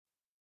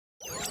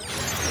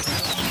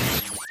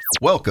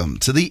Welcome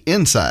to the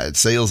Inside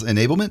Sales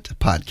Enablement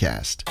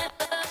Podcast.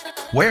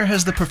 Where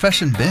has the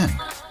profession been?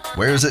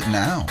 Where is it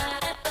now?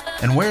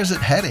 And where is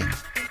it heading?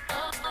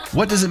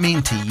 What does it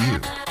mean to you,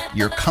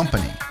 your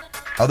company,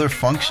 other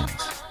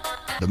functions,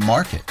 the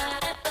market?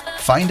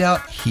 Find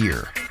out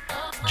here.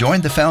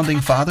 Join the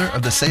founding father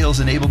of the sales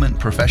enablement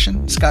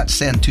profession, Scott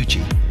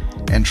Santucci,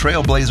 and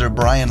trailblazer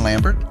Brian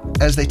Lambert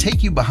as they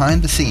take you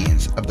behind the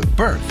scenes of the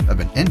birth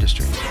of an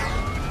industry.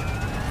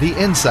 The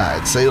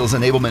Inside Sales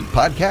Enablement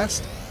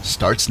Podcast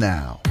starts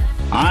now.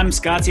 I'm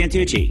Scott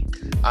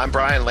Santucci. I'm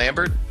Brian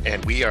Lambert,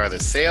 and we are the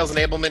Sales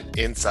Enablement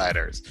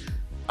Insiders.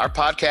 Our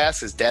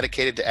podcast is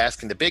dedicated to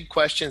asking the big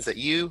questions that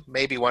you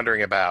may be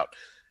wondering about,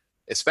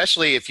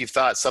 especially if you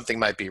thought something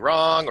might be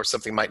wrong or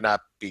something might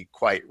not be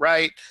quite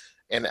right.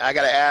 And I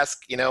got to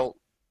ask,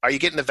 are you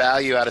getting the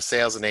value out of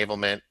sales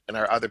enablement, and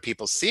are other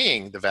people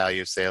seeing the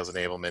value of sales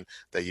enablement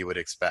that you would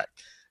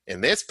expect? In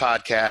this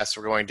podcast,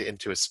 we're going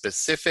into a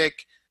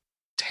specific,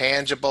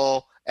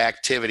 tangible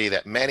activity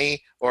that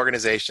many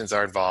organizations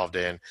are involved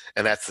in,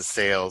 and that's the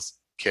sales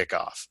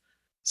kickoff.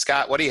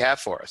 Scott, what do you have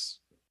for us?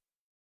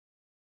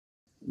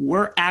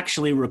 We're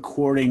actually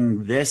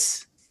recording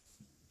this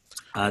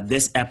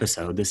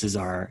episode. This is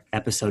our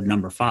episode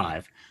number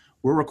 5.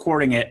 We're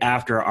recording it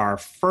after our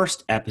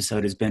first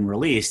episode has been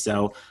released.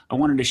 So I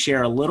wanted to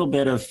share a little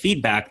bit of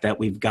feedback that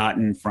we've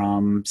gotten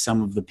from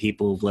some of the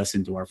people who've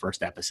listened to our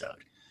first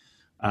episode.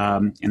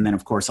 And then,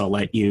 of course, I'll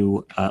let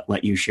you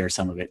share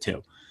some of it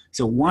too.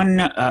 So one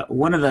of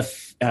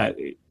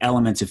the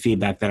elements of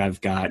feedback that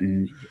I've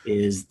gotten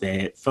is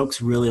that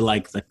folks really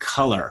like the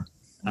color,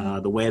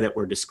 the way that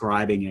we're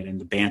describing it,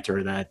 and the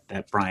banter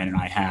that Brian and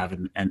I have,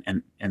 and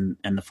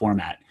the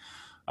format.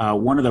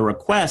 One of the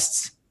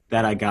requests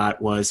that I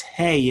got was,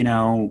 hey,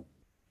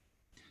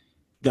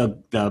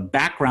 the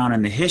background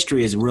and the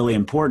history is really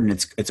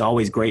important. It's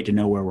always great to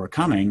know where we're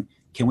coming.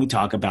 Can we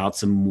talk about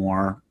some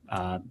more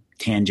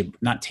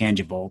not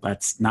tangible,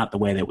 that's not the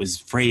way that was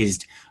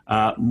phrased,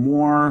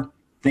 more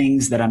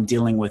things that I'm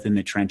dealing with in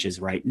the trenches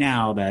right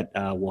now that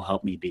will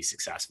help me be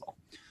successful.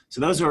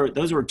 So those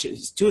were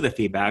two of the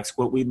feedbacks.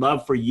 What we'd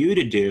love for you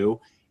to do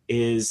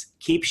is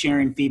keep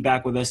sharing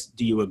feedback with us.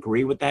 Do you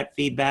agree with that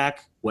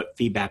feedback? What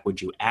feedback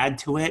would you add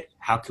to it?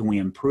 How can we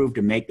improve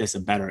to make this a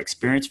better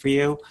experience for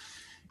you?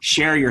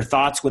 Share your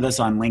thoughts with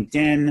us on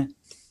LinkedIn.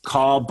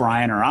 Call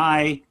Brian or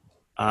I.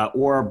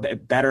 Or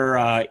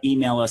better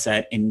email us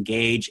at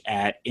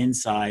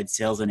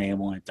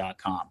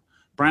engage@insideSalesEnablement.com.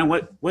 Brian,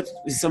 what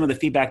is some of the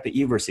feedback that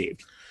you've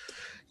received?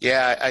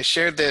 Yeah, I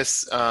shared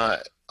this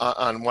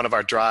on one of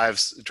our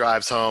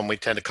drives home. We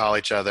tend to call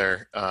each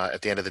other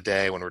at the end of the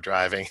day when we're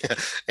driving.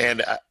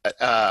 And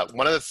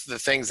one of the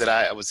things that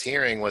I was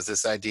hearing was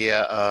this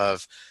idea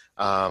of,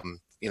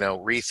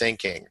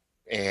 rethinking.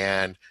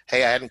 And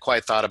hey, I hadn't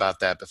quite thought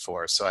about that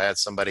before. So I had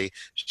somebody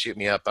shoot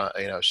me a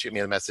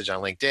message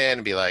on LinkedIn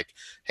and be like,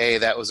 hey,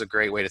 that was a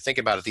great way to think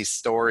about it. These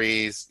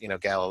stories,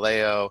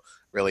 Galileo,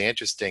 really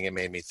interesting. It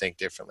made me think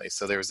differently.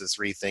 So there was this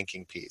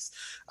rethinking piece.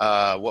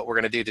 What we're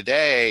going to do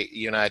today,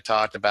 you and I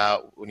talked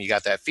about when you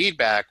got that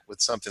feedback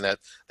with something that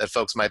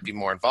folks might be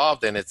more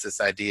involved in. It's this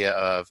idea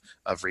of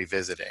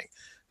revisiting.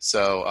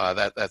 So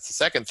that's the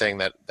second thing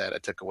that I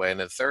took away.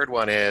 And the third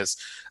one is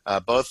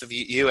both of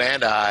you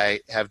and I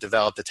have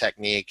developed a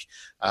technique.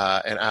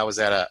 And I was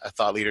at a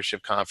thought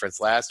leadership conference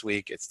last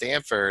week at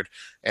Stanford,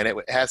 and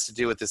it has to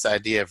do with this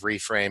idea of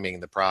reframing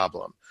the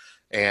problem.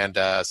 And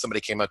somebody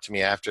came up to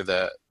me after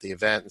the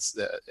event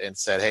and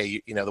said,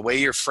 hey, the way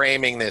you're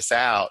framing this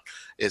out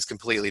is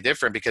completely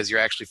different because you're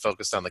actually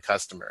focused on the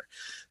customer.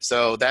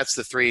 So that's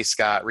the 3,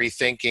 Scott: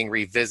 rethinking,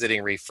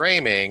 revisiting,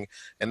 reframing.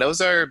 And those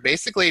are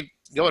basically,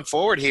 going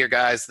forward here,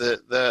 guys,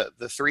 the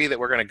 3 that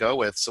we're going to go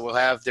with. So we'll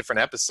have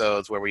different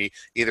episodes where we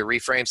either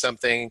reframe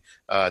something.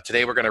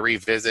 Today we're going to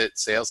revisit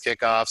sales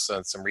kickoffs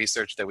on some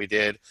research that we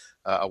did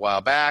a while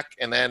back,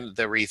 and then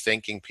the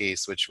rethinking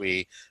piece, which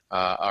we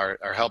are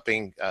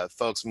helping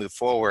folks move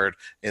forward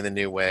in the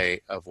new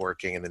way of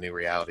working in the new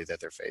reality that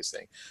they're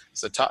facing.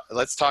 So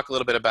let's talk a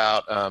little bit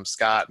about,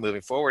 Scott,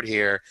 moving forward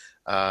here,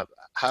 how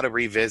to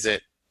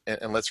revisit,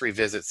 and let's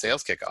revisit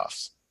sales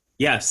kickoffs.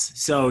 Yes.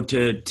 So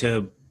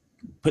to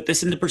put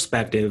this into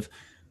perspective,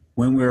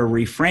 when we're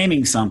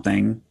reframing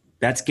something,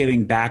 that's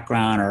giving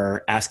background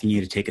or asking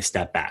you to take a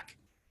step back.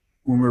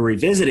 When we're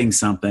revisiting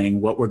something,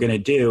 what we're going to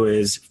do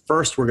is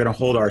first we're going to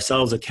hold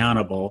ourselves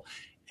accountable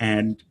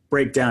and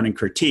break down and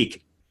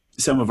critique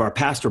some of our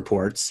past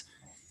reports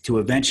to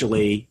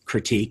eventually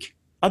critique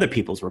other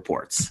people's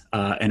reports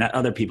and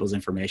other people's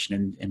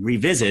information and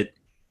revisit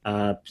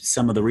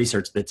some of the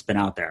research that's been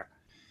out there.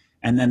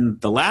 And then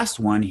the last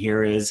one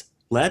here is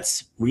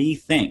let's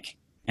rethink.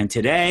 And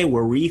today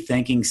we're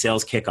rethinking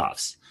sales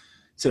kickoffs.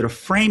 So to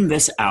frame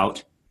this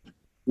out,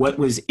 what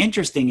was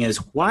interesting is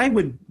why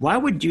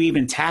would you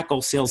even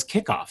tackle sales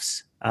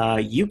kickoffs?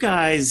 You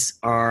guys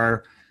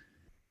are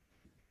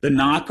the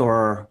knock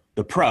or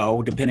the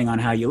pro, depending on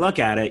how you look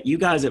at it. You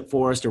guys at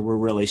Forrester were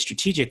really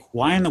strategic.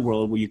 Why in the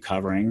world were you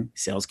covering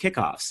sales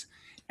kickoffs?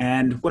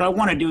 And what I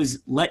want to do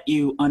is let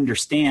you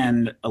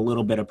understand a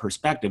little bit of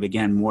perspective,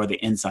 again, more the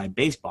inside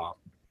baseball.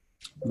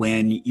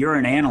 When you're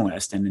an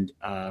analyst, and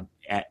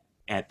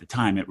at the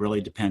time, it really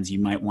depends. You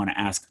might want to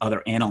ask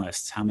other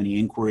analysts how many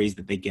inquiries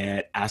that they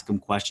get, ask them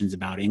questions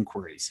about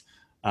inquiries,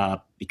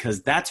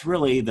 because that's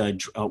really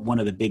one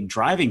of the big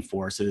driving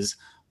forces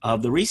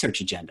of the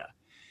research agenda.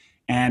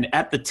 And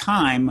at the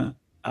time,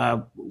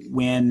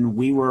 when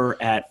we were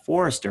at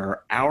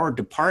Forrester, our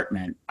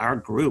department, our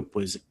group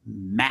was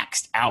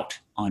maxed out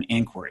on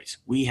inquiries.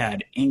 We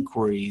had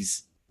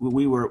inquiries.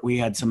 We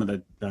had some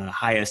of the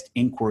highest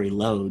inquiry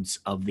loads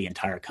of the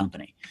entire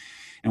company.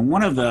 And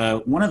one of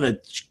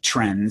the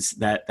trends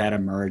that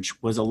emerged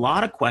was a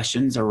lot of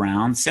questions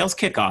around sales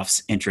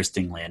kickoffs,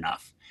 interestingly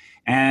enough.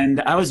 And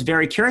I was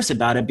very curious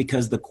about it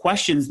because the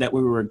questions that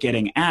we were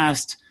getting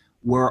asked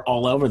were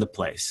all over the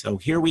place. So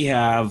here we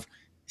have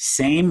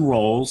same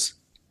roles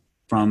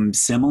from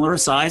similar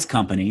size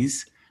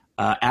companies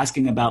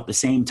asking about the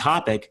same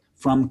topic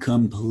from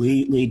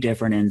completely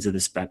different ends of the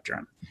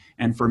spectrum.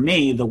 And for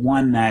me, the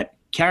one that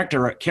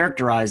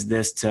characterized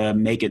this to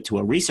make it to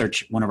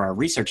one of our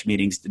research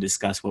meetings to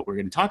discuss what we're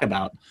going to talk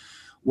about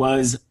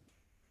was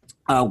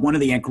one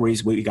of the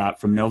inquiries we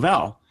got from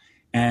Novell.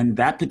 And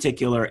that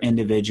particular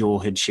individual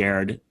had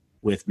shared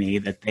with me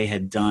that they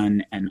had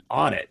done an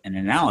audit, an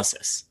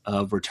analysis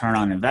of return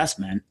on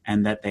investment,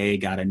 and that they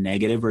got a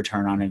negative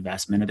return on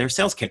investment of their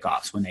sales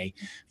kickoffs when they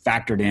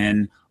factored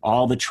in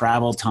all the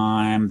travel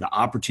time, the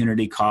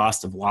opportunity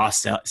cost of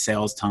lost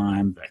sales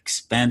time, the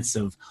expense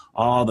of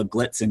all the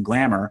glitz and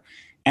glamour.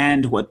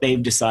 And what they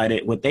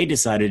decided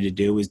to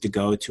do was to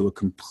go to a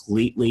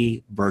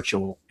completely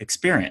virtual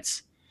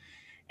experience.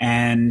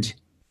 And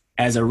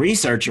as a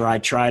researcher, I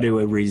try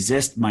to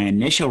resist my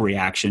initial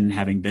reaction,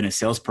 having been a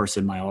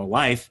salesperson my whole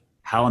life.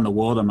 How in the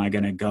world am I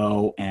going to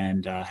go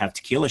and have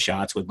tequila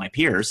shots with my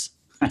peers?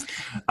 Yeah,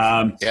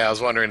 I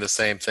was wondering the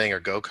same thing, or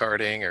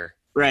go-karting, or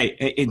right.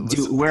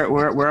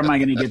 Where am I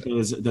going to get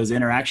those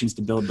interactions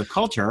to build the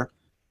culture?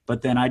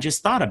 But then I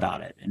just thought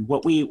about it, and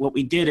what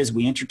we did is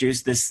we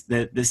introduced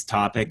this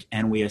topic,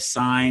 and we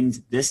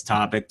assigned this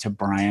topic to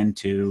Brian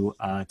to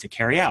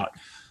carry out.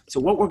 So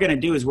what we're going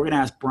to do is we're going to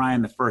ask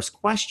Brian the first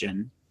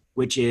question,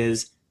 which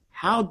is,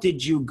 how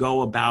did you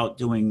go about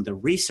doing the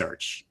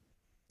research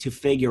to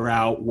figure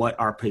out what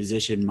our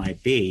position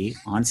might be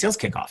on sales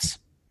kickoffs?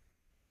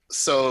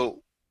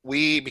 So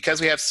because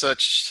we have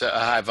such a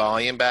high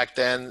volume back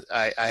then,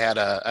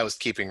 I was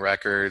keeping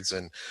records,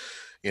 and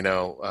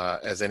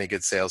as any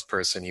good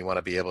salesperson, you want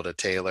to be able to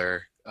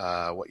tailor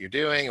what you're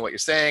doing and what you're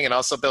saying, and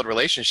also build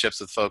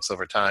relationships with folks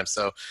over time.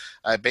 So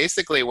I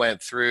basically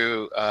went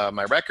through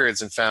my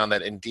records and found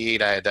that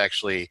indeed I had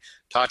actually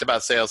talked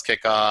about sales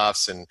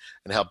kickoffs and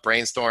helped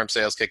brainstorm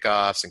sales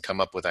kickoffs and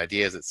come up with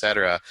ideas, et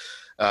cetera.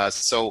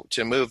 So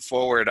to move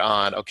forward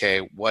on, okay,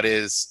 what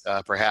is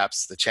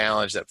perhaps the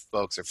challenge that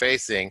folks are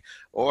facing,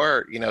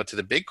 or, to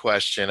the big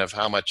question of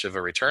how much of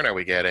a return are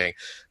we getting,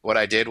 what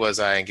I did was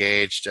I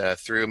engaged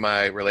through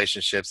my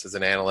relationships as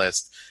an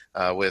analyst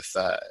with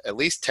at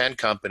least 10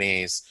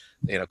 companies,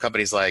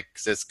 companies like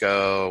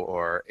Cisco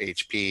or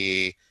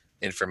HP,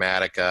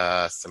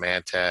 Informatica,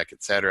 Symantec,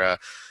 et cetera,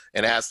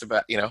 and asked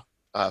about,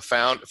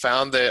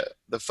 found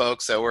the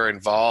folks that were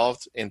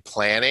involved in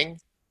planning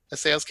a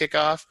sales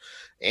kickoff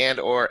and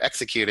or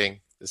executing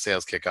the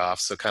sales kickoff,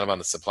 so kind of on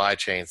the supply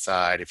chain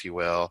side, if you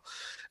will.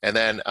 And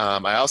then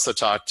I also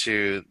talked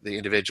to the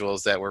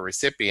individuals that were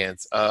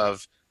recipients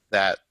of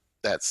that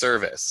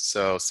service,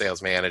 so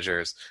sales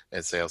managers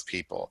and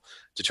salespeople,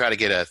 to try to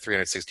get a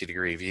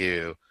 360-degree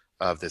view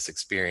of this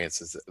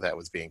experience that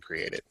was being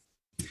created.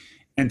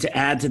 And to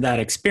add to that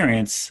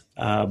experience,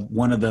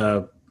 one of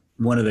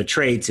the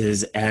traits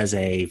is, as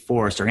a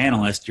Forrester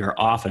analyst, you're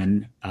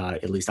often,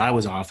 at least I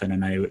was often,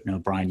 and I know,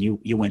 Brian,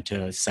 you went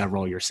to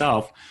several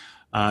yourself,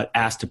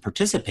 asked to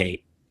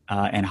participate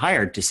and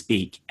hired to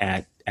speak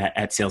at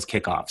sales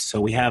kickoffs.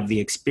 So we have the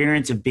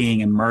experience of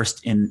being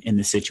immersed in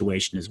the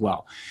situation as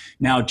well.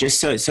 Now, just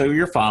so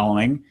you're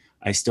following,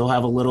 I still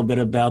have a little bit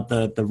about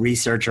the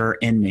researcher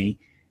in me.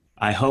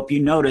 I hope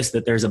you notice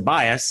that there's a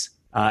bias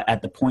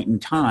at the point in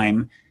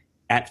time.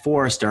 At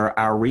Forrester,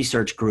 our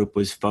research group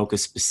was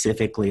focused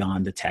specifically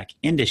on the tech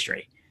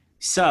industry.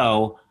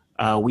 So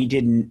we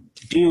didn't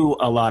do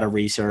a lot of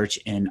research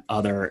in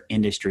other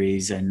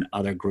industries and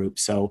other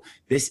groups. So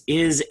this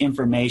is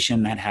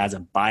information that has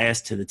a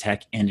bias to the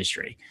tech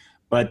industry.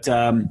 But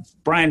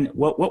Brian,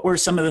 what were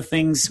some of the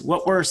things?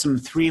 What were some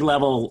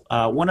three-level?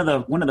 One of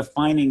the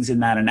findings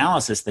in that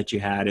analysis that you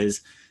had is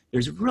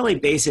there's really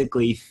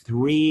basically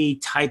three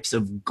types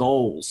of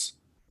goals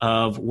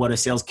of what a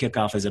sales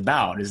kickoff is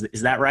about.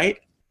 Is that right?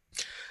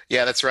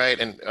 Yeah, that's right.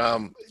 And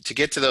to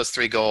get to those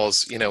three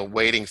goals,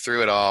 wading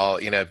through it all,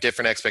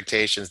 different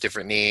expectations,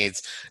 different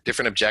needs,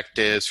 different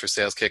objectives for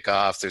sales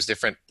kickoffs. There's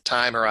different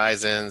time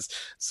horizons.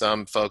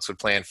 Some folks would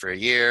plan for a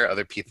year,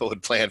 other people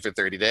would plan for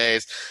 30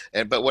 days.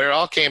 But where it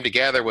all came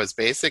together was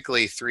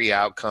basically three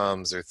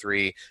outcomes or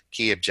three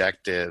key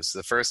objectives.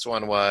 The first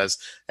one was,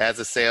 as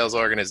a sales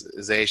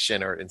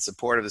organization or in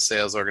support of the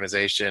sales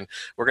organization,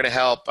 we're going to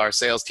help our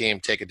sales team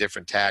take a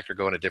different tack or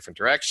go in a different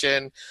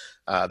direction.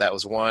 That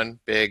was one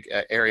big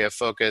area of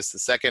focus. The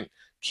second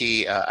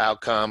key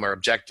outcome or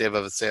objective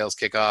of a sales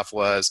kickoff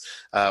was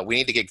we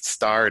need to get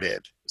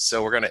started.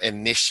 So we're going to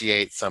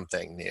initiate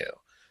something new,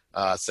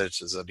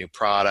 such as a new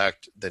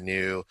product, the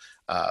new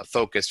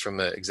focus from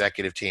the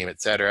executive team,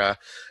 et cetera.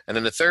 And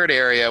then the third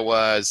area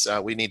was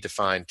we need to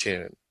fine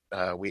tune.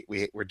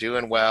 We're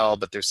doing well,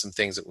 but there's some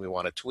things that we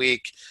want to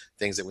tweak,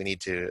 things that we need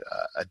to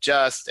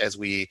adjust as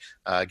we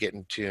get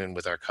in tune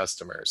with our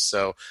customers.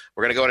 So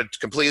we're going to go in a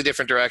completely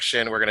different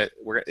direction.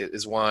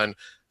 Is one.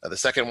 The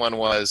second one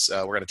was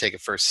we're going to take a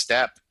first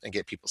step and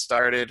get people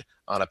started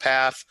on a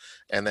path.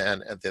 And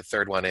then the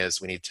third one is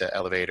we need to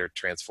elevate or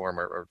transform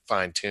or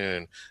fine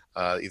tune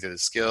either the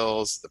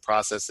skills, the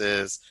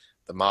processes,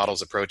 the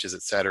models, approaches,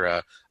 et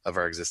cetera, of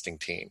our existing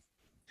team.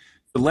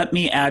 But let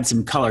me add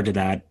some color to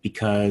that,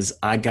 because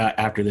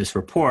after this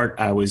report,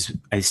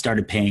 I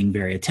started paying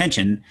very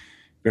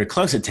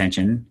close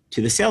attention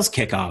to the sales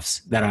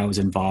kickoffs that I was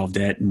involved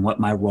in and what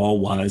my role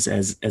was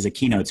as a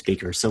keynote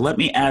speaker. So let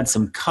me add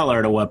some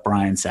color to what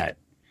Brian said.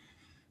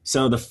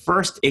 So the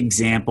first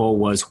example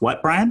was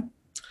what, Brian?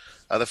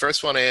 The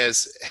first one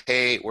is,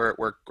 hey,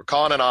 we're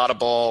calling an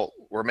audible.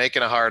 We're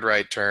making a hard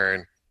right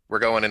turn. We're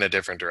going in a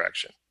different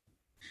direction.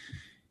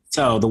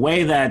 So the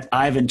way that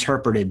I've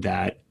interpreted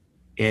that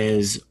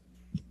is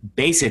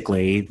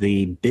basically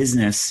the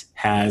business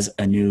has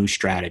a new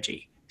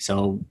strategy.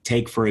 So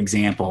take, for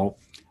example,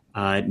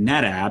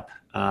 NetApp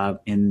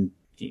in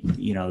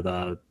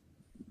the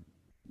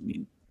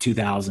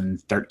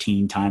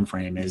 2013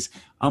 timeframe is,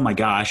 oh my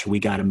gosh, we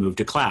got to move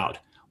to cloud.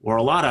 Or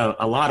a lot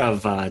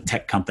of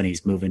tech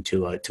companies move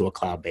into a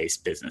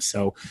cloud-based business.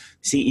 So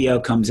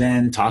CEO comes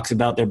in, talks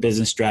about their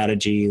business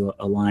strategy,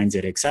 aligns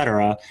it, et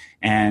cetera,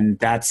 and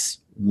that's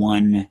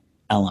one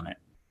element.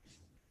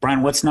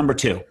 Brian, what's number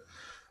two?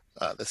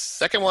 The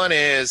second one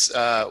is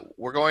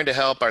we're going to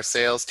help our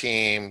sales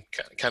team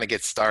kind of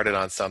get started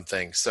on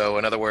something. So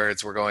in other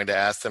words, we're going to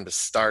ask them to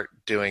start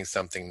doing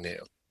something new.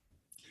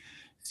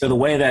 So the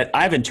way that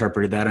I've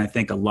interpreted that, I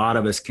think a lot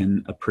of us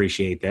can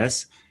appreciate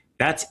this,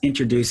 that's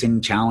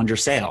introducing challenger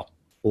sale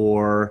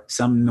or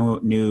some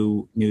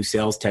new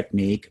sales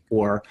technique,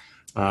 or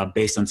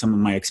based on some of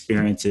my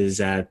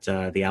experiences at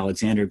the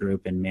Alexander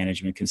Group in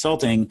management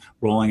consulting,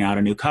 rolling out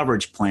a new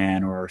coverage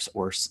plan or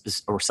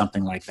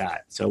something like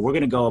that. So we're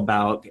going to go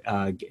about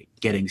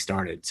getting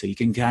started. So you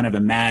can kind of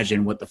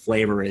imagine what the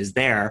flavor is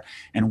there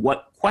and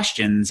what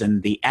questions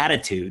and the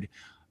attitude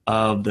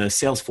of the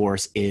sales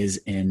force is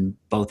in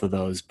both of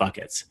those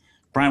buckets.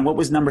 Brian, what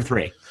was number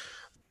three?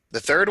 The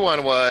third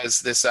one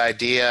was this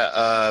idea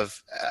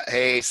of,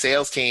 hey,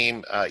 sales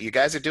team, you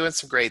guys are doing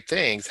some great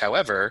things.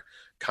 However,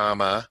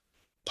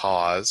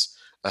 pause,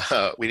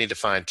 we need to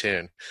fine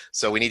tune.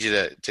 So we need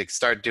you to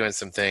start doing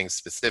some things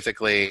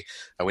specifically.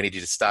 We need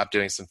you to stop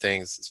doing some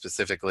things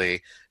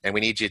specifically. And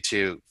we need you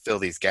to fill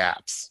these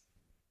gaps.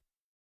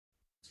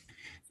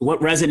 What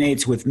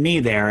resonates with me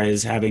there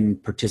is, having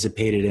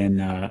participated in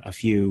a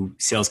few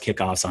sales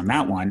kickoffs on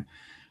that one,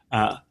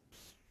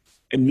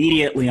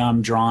 immediately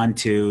I'm drawn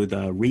to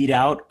the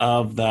readout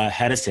of the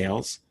head of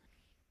sales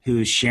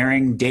who's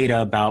sharing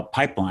data about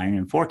pipeline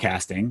and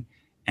forecasting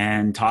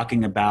and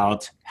talking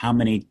about how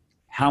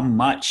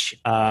much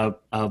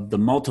of the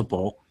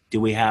multiple do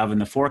we have in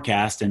the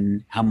forecast,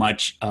 and how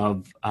much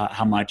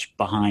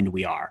behind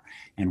we are,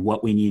 and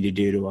what we need to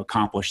do to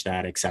accomplish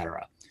that, et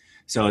cetera.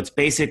 So it's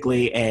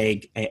basically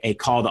a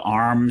call to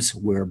arms.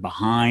 We're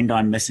behind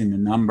on missing the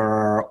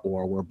number,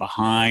 or we're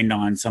behind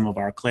on some of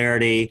our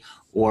clarity,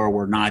 or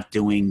we're not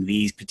doing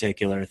these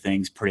particular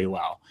things pretty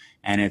well.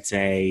 And it's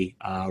a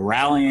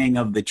rallying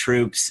of the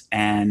troops,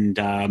 and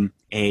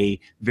a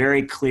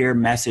very clear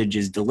message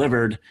is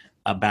delivered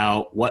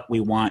about what we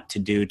want to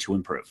do to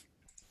improve.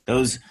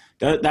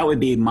 That would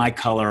be my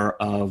color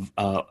of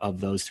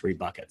those three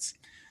buckets.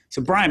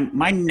 So Brian,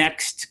 my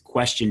next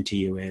question to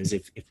you is,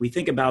 if we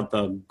think about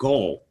the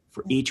goal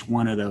for each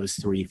one of those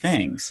three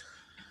things,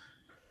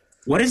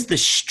 what is the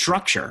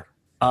structure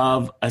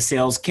of a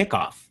sales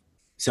kickoff?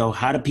 So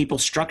how do people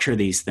structure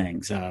these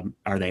things?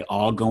 Are they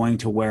all going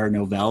to where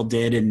Novell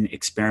did and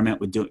experiment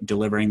with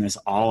delivering this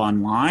all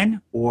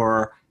online?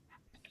 Or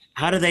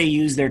how do they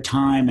use their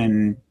time?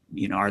 And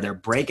are there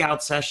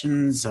breakout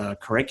sessions,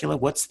 curricula?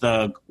 What's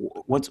the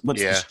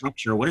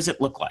structure? What does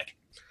it look like?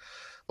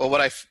 Well,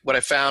 what I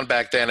found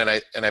back then,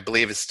 and I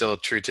believe is still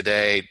true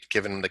today,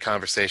 given the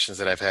conversations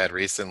that I've had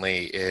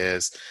recently,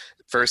 is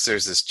first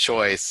there's this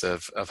choice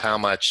of how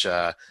much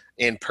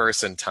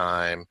in-person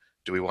time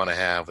do we want to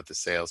have with the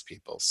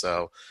salespeople.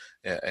 So,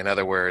 In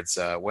other words,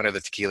 when are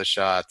the tequila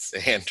shots,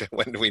 and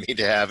when do we need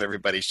to have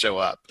everybody show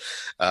up,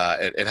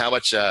 and how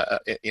much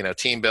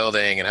team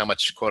building and how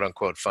much quote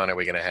unquote fun are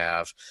we going to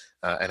have,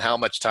 and how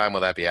much time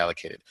will that be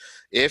allocated?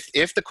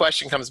 If the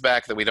question comes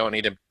back that we don't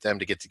need them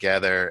to get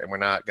together and we're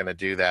not going to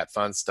do that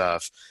fun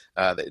stuff,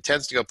 it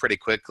tends to go pretty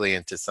quickly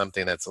into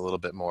something that's a little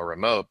bit more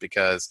remote,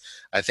 because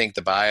I think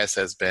the bias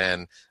has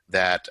been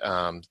that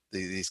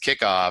these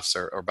kickoffs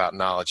are about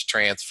knowledge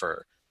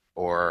transfer,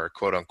 or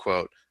quote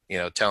unquote,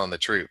 telling the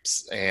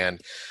troops.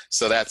 And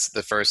so that's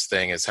the first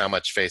thing, is how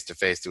much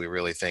face-to-face do we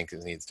really think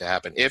needs to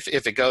happen? If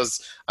it goes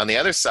on the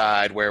other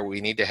side, where we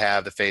need to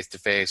have the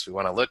face-to-face, we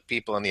want to look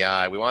people in the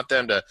eye, we want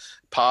them to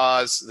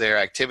pause their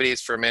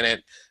activities for a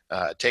minute,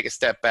 take a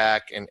step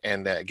back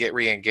and get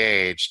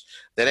re-engaged,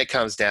 then it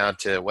comes down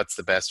to what's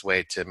the best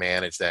way to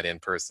manage that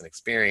in-person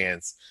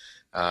experience.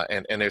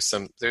 And there's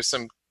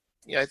some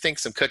I think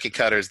some cookie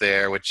cutters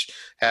there, which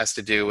has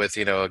to do with,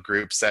 a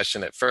group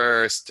session at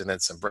first, and then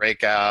some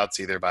breakouts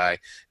either by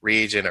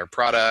region or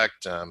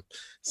product,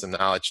 some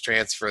knowledge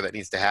transfer that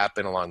needs to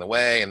happen along the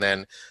way. And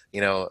then,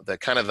 the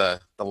kind of the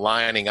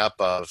lining up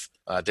of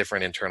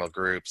different internal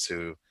groups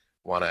who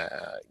want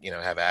to,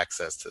 have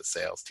access to the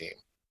sales team.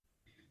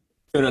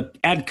 So to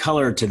add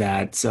color to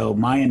that, so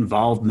my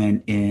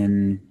involvement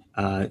in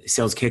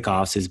sales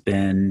kickoffs has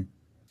been,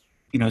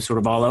 sort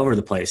of all over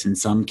the place. In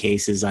some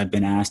cases, I've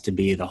been asked to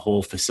be the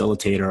whole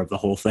facilitator of the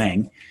whole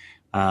thing,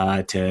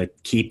 to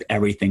keep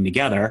everything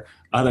together.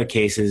 Other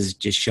cases,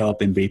 just show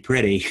up and be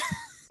pretty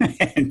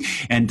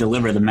and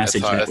deliver the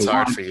message. That's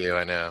hard for you,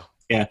 I know.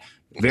 Yeah,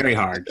 very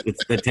hard.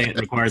 It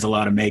requires a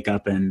lot of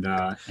makeup and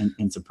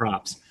some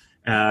props.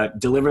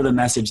 Deliver the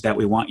message that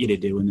we want you to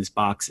do in this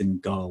box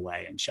and go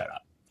away and shut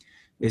up.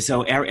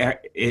 So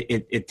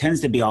it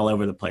tends to be all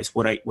over the place.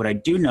 What I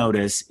do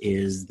notice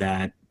is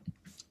that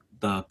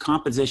the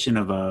composition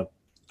of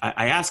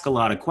I ask a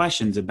lot of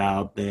questions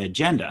about the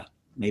agenda.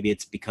 Maybe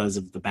it's because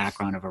of the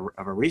background of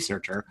a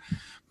researcher,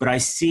 but I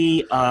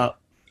see a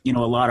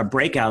lot of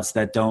breakouts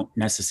that don't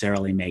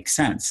necessarily make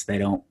sense. They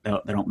don't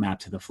map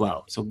to the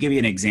flow. So I'll give you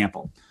an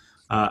example.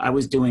 I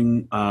was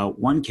doing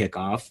one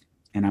kickoff,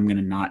 and I'm going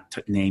to not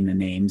name the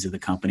names of the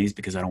companies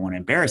because I don't want to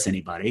embarrass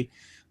anybody,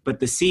 but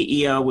the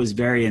CEO was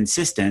very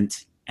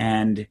insistent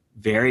and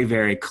very,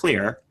 very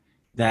clear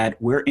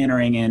that we're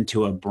entering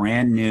into a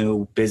brand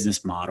new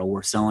business model.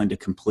 We're selling to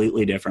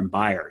completely different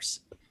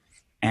buyers.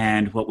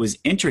 And what was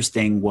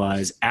interesting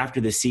was,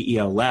 after the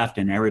CEO left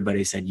and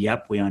everybody said,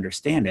 yep, we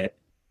understand it,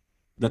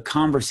 the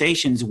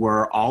conversations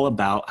were all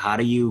about how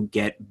do you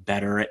get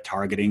better at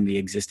targeting the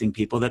existing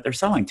people that they're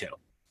selling to.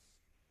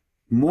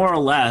 More or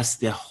less,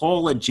 the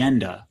whole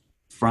agenda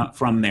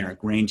from there,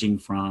 ranging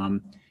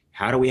from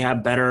how do we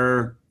have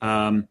better,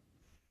 how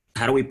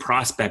do we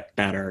prospect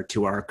better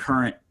to our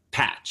current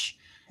patch?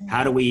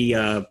 How do we,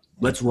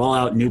 let's roll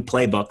out new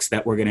playbooks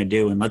that we're going to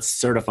do, and let's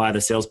certify the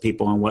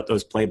salespeople on what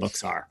those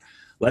playbooks are.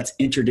 Let's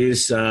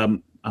introduce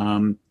the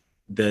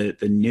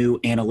new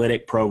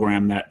analytic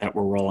program that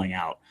we're rolling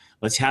out.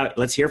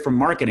 Let's hear from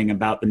marketing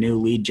about the new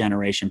lead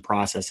generation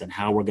process and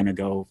how we're going to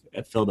go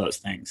fill those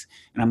things.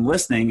 And I'm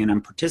listening and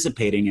I'm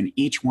participating in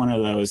each one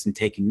of those and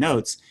taking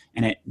notes.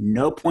 And at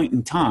no point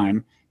in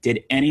time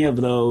did any of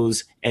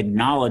those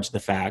acknowledge the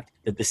fact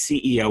that the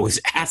CEO was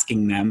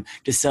asking them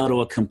to sell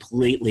to a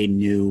completely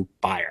new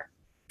buyer,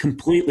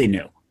 completely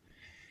new.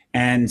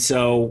 And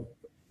so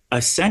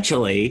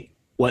essentially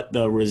what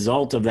the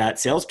result of that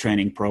sales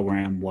training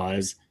program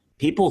was,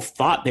 people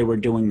thought they were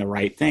doing the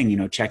right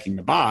thing, checking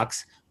the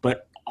box,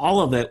 but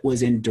all of it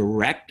was in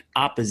direct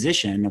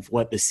opposition of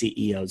what the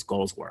CEO's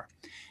goals were.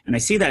 And I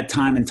see that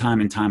time and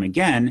time and time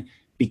again,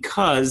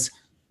 because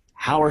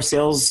how are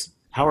sales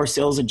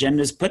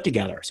agendas put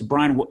together? So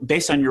Brian,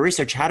 based on your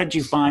research, how did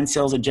you find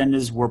sales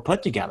agendas were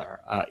put together?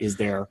 Is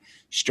there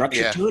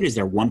structure to it? Is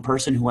there one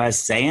person who has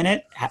say in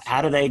it?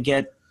 How do they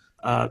get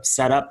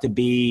set up to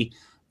be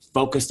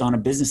focused on a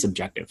business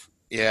objective?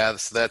 Yeah,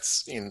 so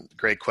that's a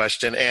great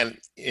question. And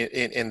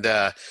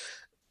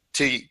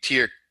to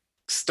your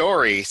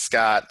story,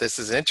 Scott, this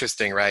is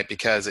interesting, right?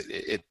 Because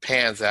it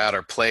pans out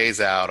or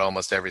plays out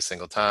almost every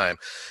single time.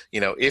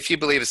 If you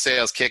believe a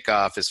sales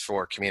kickoff is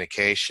for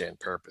communication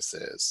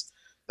purposes,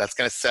 that's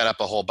going to set up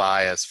a whole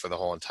bias for the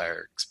whole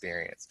entire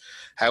experience.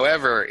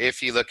 However,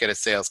 if you look at a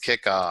sales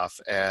kickoff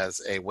as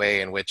a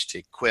way in which to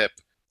equip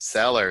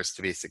sellers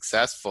to be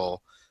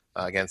successful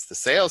against the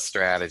sales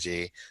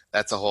strategy,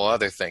 that's a whole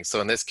other thing.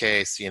 So in this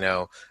case,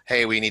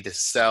 hey, we need to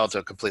sell to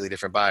a completely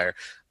different buyer.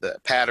 The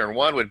pattern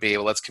one would be,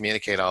 well, let's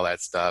communicate all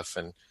that stuff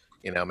and,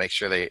 make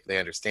sure they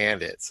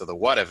understand it. So the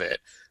what of it.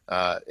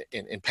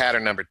 In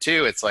pattern number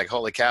two, it's like,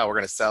 holy cow, we're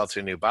going to sell to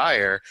a new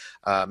buyer.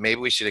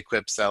 Maybe we should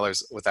equip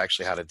sellers with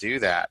actually how to do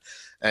that.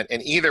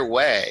 And either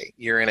way,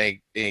 you're in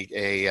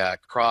a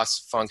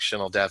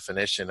cross-functional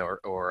definition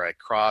or a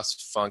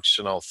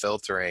cross-functional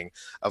filtering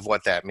of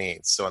what that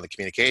means. So on the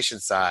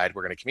communication side,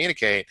 we're going to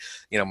communicate,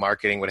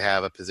 marketing would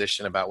have a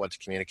position about what to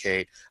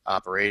communicate,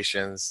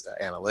 operations,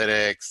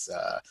 analytics,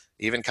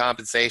 even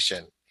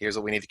compensation. Here's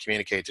what we need to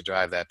communicate to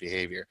drive that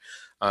behavior.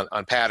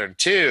 on pattern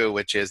 2,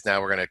 which is now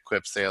we're going to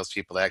equip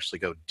salespeople to actually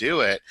go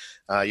do it,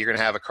 you're going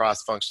to have a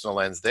cross-functional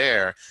lens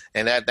there.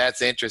 And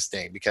that's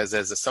interesting, because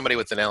as somebody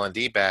with an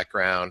L&D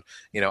background,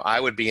 I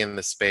would be in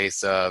the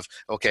space of,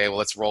 okay, well,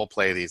 let's role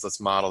play these. Let's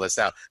model this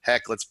out.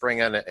 Heck, let's bring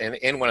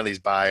in one of these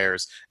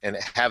buyers and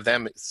have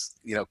them,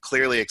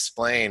 clearly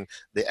explain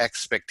the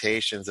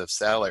expectations of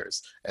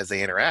sellers as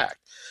they interact.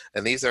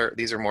 And these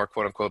are more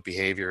quote unquote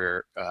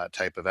behavior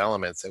type of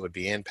elements that would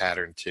be in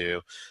pattern 2.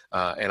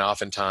 And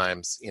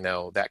oftentimes,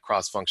 that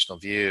cross-functional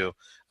view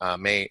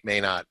may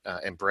not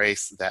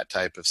embrace that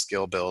type of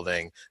skill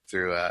building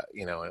through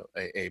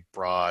a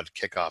broad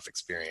kickoff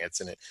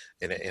experience, and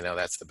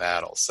that's the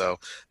battle. So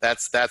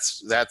that's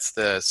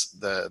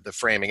the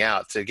framing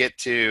out. To get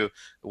to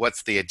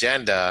what's the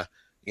agenda,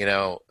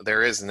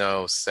 there is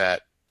no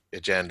set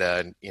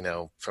agenda,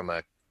 and from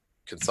a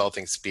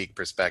consulting speak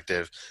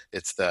perspective,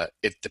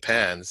 it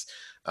depends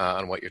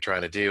on what you're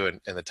trying to do and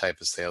the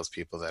type of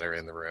salespeople that are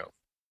in the room.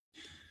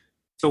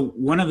 So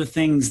one of the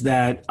things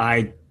that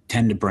I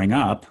tend to bring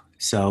up,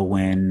 so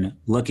when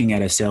looking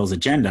at a sales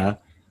agenda,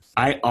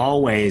 I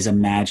always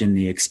imagine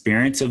the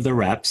experience of the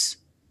reps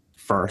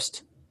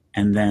first.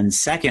 And then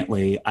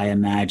secondly, I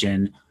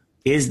imagine,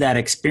 is that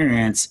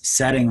experience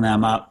setting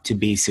them up to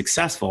be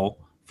successful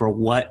for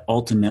what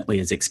ultimately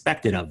is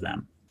expected of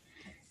them?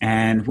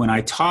 And when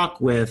I talk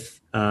with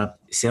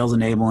sales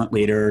enablement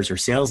leaders or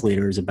sales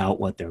leaders about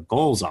what their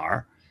goals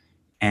are,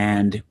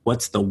 and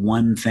what's the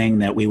one thing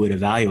that we would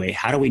evaluate,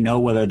 how do we know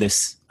whether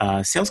this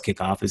sales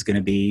kickoff is going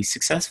to be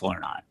successful or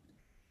not?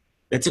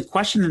 It's a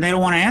question that they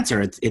don't want to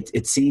answer.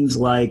 It seems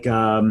like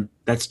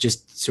that's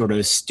just sort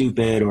of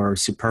stupid or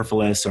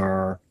superfluous,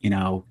 or,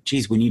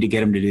 geez, we need to get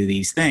them to do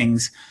these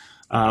things.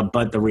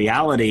 But the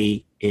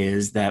reality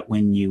is that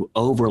when you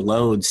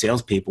overload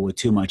salespeople with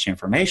too much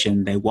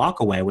information, they walk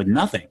away with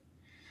nothing.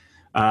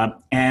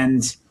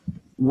 And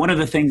one of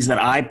the things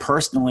that I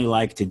personally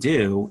like to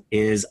do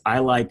is I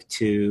like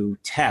to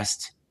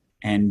test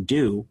and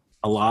do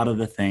a lot of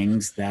the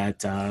things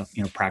that,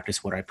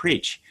 practice what I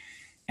preach.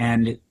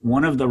 And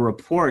one of the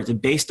reports,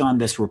 based on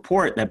this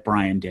report that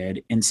Brian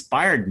did,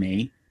 inspired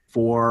me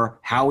for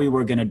how we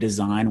were going to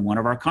design one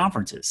of our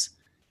conferences.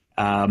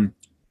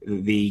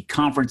 The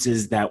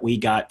conferences that we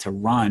got to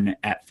run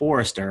at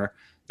Forrester,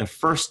 the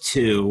first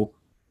 2,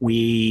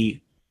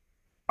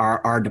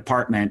 our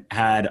department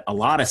had a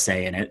lot of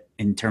say in it.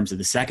 In terms of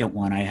the second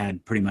one, I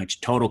had pretty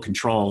much total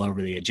control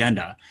over the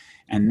agenda.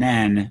 And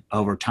then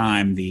over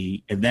time,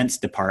 the events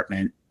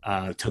department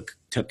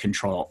took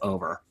control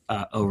over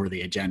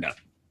the agenda.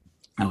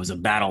 It was a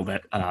battle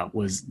that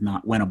was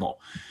not winnable.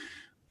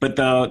 But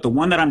the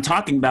one that I'm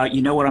talking about,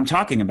 you know what I'm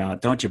talking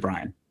about, don't you,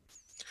 Brian?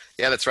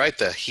 Yeah, that's right.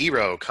 The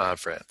Hero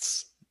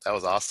Conference. That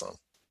was awesome.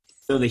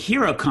 So the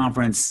Hero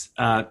Conference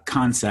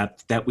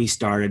concept that we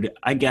started,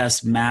 I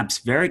guess, maps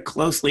very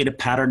closely to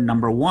pattern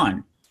number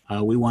 1.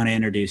 We want to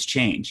introduce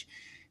change.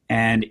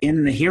 And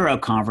in the Hero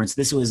Conference,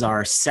 this was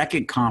our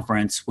second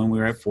conference when we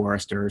were at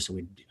Forrester. So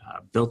we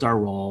built our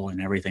role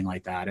and everything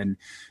like that. And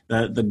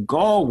the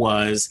goal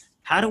was,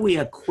 how do we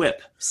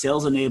equip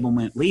sales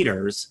enablement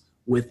leaders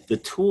with the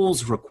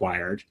tools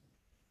required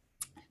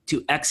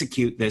to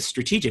execute this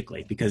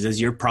strategically? Because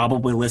as you're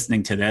probably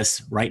listening to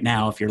this right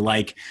now, if you're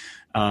like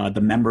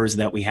the members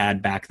that we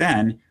had back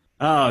then,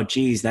 oh,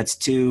 geez, that's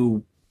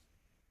too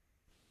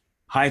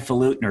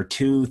highfalutin or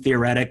too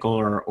theoretical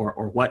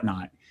or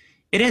whatnot.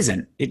 It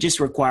isn't. It just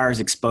requires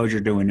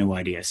exposure to a new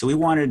idea. So we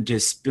wanted to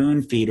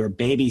spoon feed or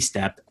baby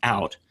step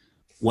out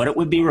what it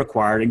would be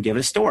required and give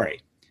a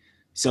story.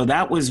 So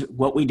that was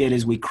what we did,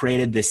 is we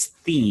created this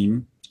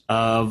theme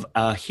of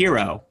a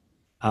hero.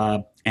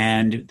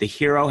 And the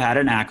hero had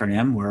an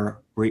acronym. We're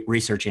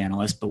research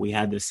analysts, but we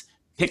had this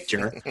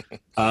picture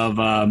of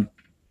a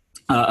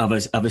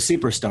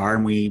superstar,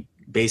 and we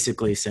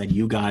basically said,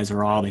 you guys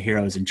are all the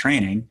heroes in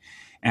training.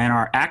 And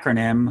our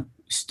acronym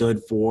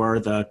stood for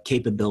the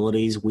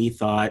capabilities we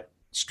thought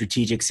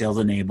strategic sales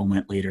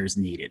enablement leaders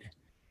needed.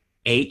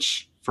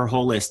 H for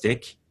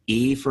holistic,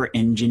 E for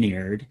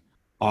engineered,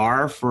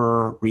 R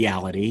for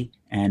reality,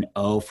 and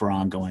O for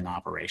ongoing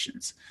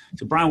operations.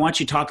 So Brian, why don't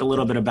you talk a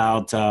little bit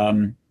about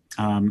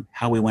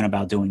how we went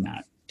about doing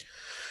that?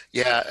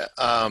 Yeah.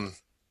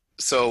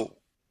 So,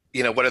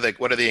 what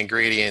are the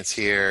ingredients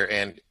here?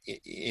 And,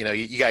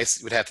 you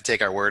guys would have to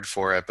take our word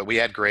for it, but we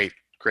had great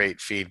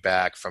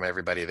feedback from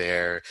everybody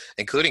there,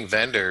 including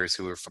vendors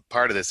who were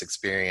part of this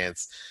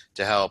experience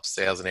to help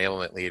sales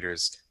enablement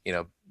leaders,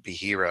 be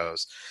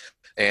heroes.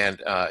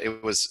 And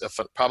it was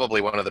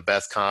probably one of the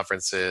best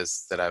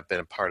conferences that I've been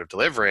a part of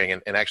delivering.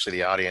 And actually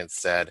the audience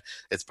said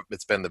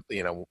it's been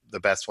the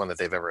best one that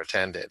they've ever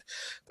attended.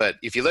 But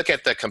if you look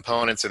at the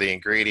components or the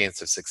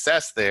ingredients of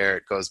success there,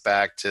 it goes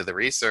back to the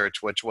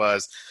research, which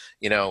was,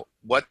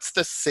 what's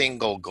the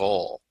single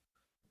goal?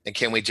 And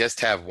can we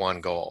just have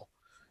one goal?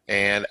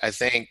 And I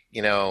think,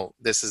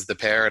 this is the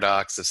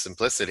paradox of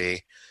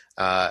simplicity.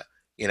 The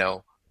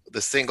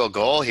single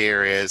goal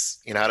here is,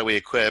 how do we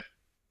equip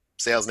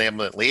sales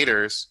enablement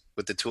leaders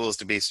with the tools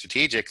to be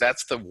strategic?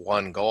 That's the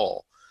one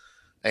goal.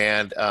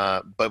 And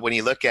but when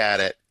you look at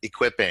it,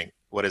 equipping,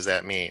 what does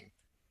that mean?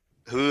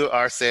 Who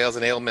are sales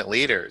enablement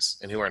leaders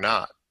and who are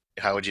not?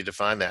 How would you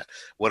define that?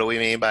 What do we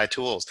mean by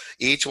tools?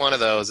 Each one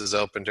of those is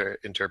open to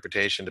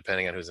interpretation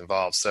depending on who's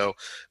involved. So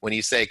when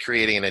you say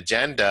creating an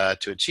agenda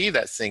to achieve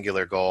that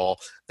singular goal,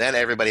 then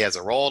everybody has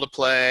a role to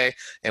play.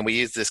 And we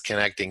use this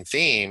connecting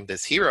theme,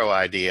 this hero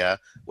idea,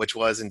 which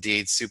was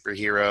indeed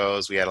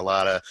superheroes. We had a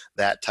lot of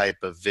that type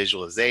of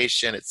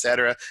visualization, et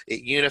cetera.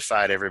 It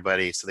unified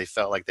everybody so they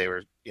felt like they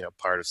were,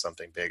 part of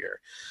something bigger.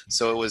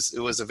 So it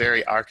was a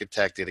very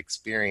architected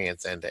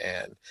experience end to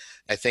end.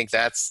 I think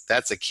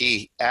that's a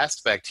key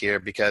aspect here,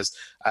 because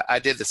I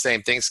did the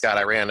same thing, Scott.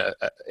 I ran a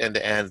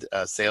end-to-end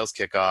sales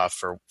kickoff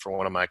for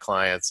one of my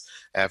clients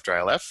after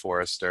I left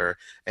Forrester,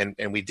 and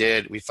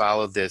we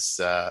followed this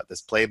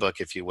this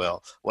playbook, if you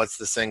will. What's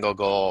the single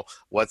goal?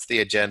 What's the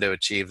agenda to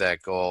achieve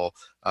that goal?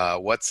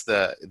 What's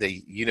the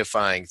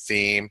unifying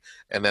theme?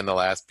 And then the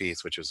last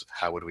piece, which was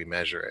how would we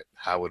measure it?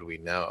 How would we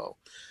know?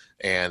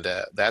 And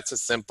that's a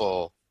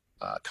simple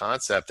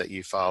concept that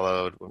you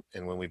followed.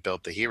 And when we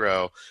built the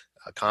Hero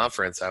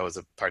conference, I was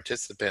a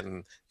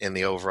participant in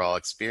the overall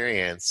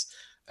experience.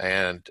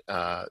 And,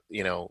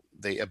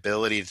 the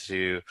ability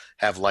to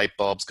have light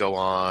bulbs go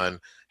on,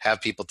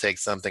 have people take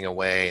something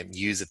away and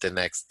use it the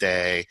next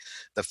day,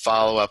 the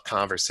follow-up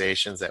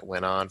conversations that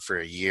went on for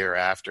a year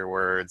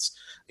afterwards,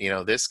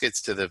 this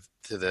gets to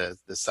the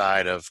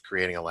side of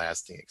creating a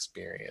lasting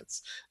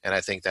experience. And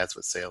I think that's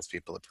what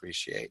salespeople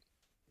appreciate.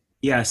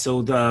 Yeah.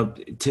 So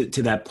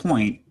to that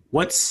point,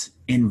 what's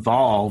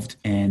involved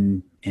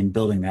in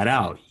building that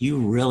out? You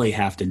really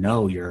have to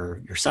know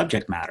your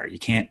subject matter. You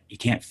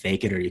can't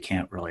fake it, or you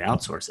can't really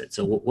outsource it.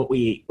 So what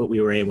we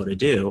were able to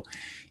do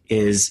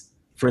is,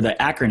 for the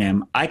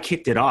acronym, I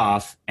kicked it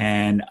off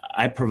and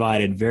I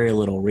provided very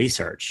little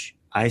research.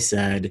 I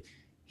said,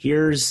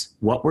 here's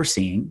what we're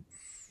seeing.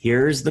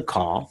 Here's the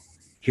call.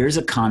 Here's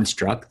a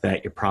construct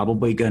that you're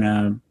probably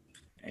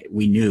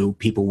we knew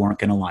people weren't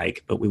going to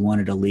like, but we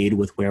wanted to lead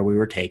with where we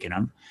were taking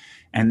them.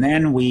 And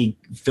then we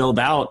filled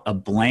out a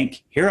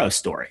blank hero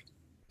story.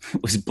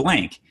 It was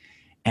blank.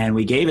 And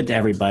we gave it to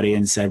everybody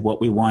and said, what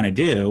we want to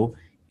do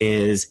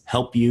is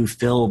help you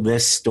fill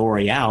this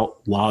story out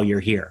while you're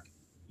here.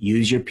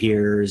 Use your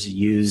peers,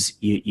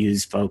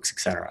 use folks, et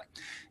cetera.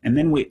 And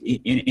then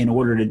in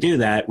order to do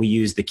that, we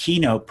used the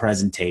keynote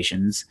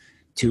presentations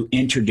to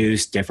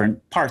introduce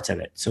different parts of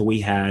it. So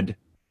we had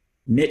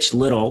Mitch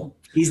Little.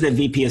 He's the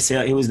VP of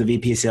sales. He was the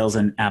VP of sales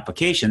and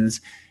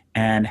applications,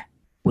 and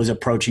was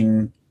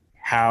approaching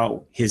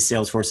how his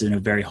sales force is in a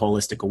very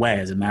holistic way.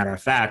 As a matter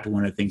of fact,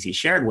 one of the things he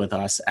shared with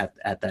us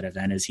at that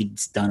event is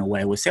he's done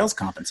away with sales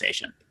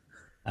compensation,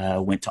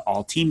 went to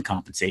all team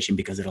compensation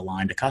because it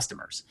aligned to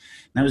customers.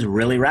 And that was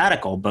really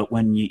radical, but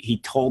when he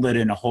told it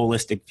in a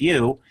holistic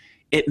view,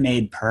 it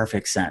made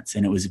perfect sense,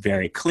 and it was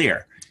very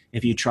clear.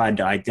 If you tried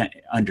to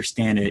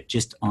understand it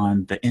just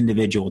on the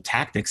individual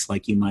tactics,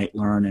 like you might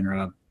learn in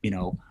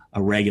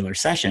a regular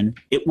session,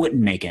 it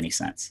wouldn't make any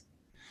sense.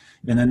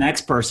 Then the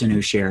next person who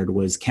shared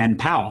was Ken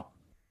Powell.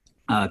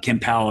 Ken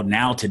Powell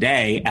now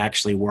today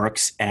actually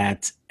works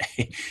at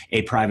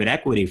a private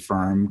equity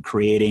firm,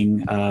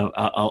 creating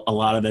a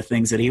lot of the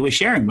things that he was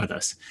sharing with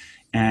us.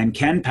 And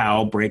Ken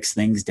Powell breaks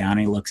things down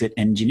and he looks at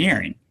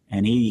engineering,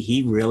 and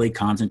he really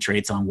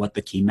concentrates on what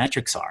the key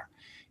metrics are.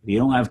 If you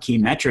don't have key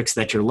metrics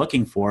that you're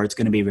looking for, it's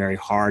going to be very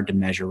hard to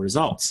measure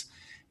results.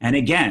 And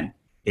again,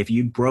 if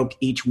you broke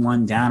each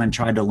one down and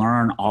tried to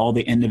learn all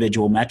the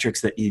individual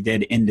metrics that you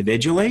did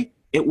individually,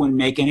 it wouldn't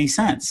make any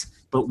sense.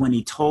 But when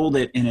he told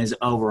it in his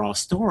overall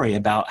story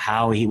about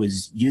how he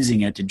was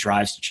using it to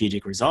drive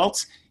strategic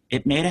results,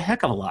 it made a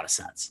heck of a lot of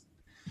sense.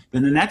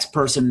 Then the next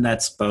person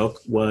that spoke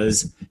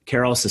was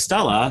Carol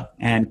Sestella,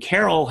 and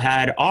Carol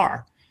had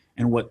R.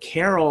 And what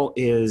Carol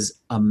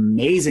is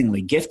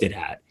amazingly gifted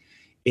at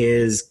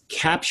is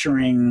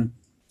getting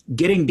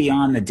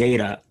beyond the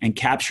data and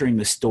capturing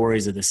the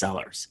stories of the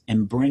sellers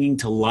and bringing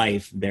to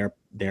life their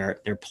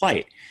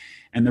plight.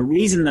 And the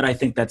reason that I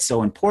think that's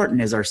so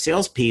important is our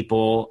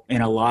salespeople,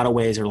 in a lot of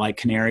ways, are like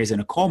canaries in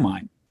a coal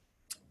mine.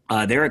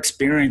 They're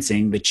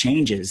experiencing the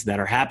changes that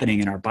are happening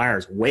in our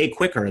buyers way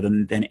quicker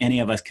than any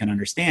of us can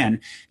understand.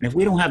 And if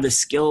we don't have the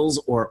skills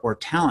or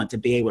talent to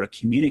be able to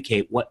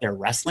communicate what they're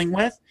wrestling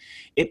with,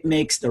 it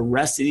makes the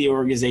rest of the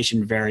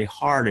organization very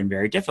hard and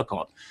very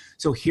difficult.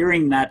 So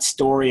hearing that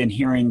story and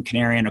hearing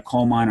canary in a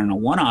coal mine on a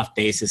one-off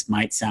basis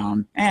might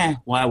sound,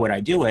 why would I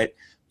do it?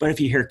 But if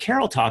you hear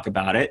Carol talk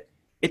about it,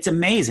 it's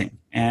amazing.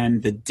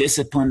 And the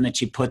discipline that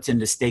she puts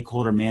into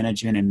stakeholder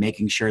management and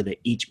making sure that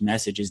each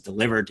message is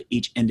delivered to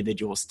each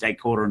individual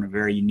stakeholder in a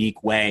very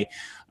unique way,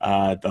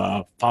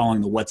 the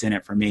following the what's in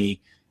it for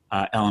me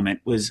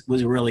element was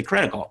really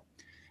critical.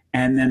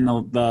 And then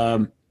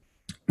when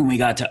we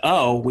got to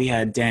O, we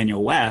had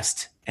Daniel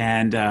West.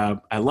 And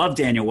I love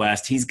Daniel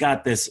West. He's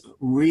got this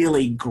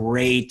really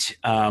great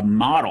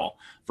model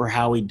for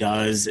how he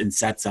does and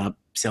sets up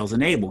sales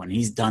enablement.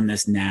 He's done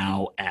this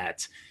now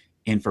at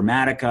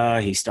Informatica.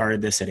 He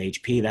started this at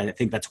HP. I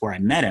think that's where I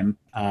met him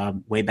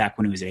way back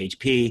when he was at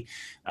HP.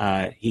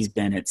 He's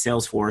been at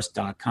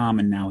Salesforce.com,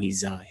 and now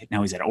he's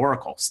at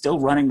Oracle, still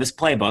running this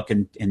playbook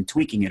and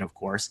tweaking it, of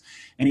course.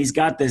 And he's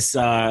got this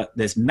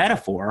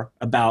metaphor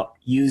about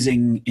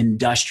using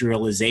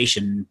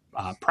industrialization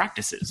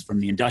practices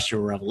from the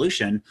Industrial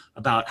Revolution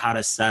about how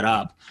to set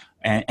up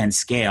and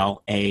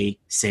scale a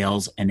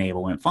sales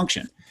enablement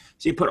function.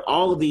 So you put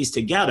all of these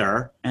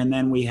together, and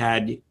then we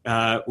had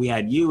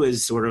you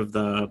as sort of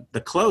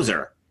the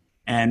closer.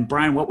 And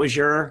Brian, what was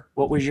your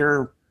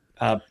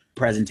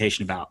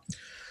presentation about?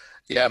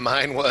 Yeah,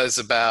 mine was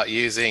about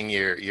using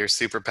your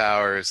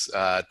superpowers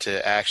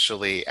to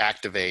actually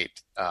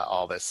activate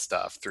all this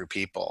stuff through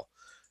people.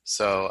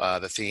 So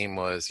the theme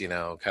was,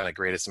 kind of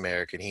greatest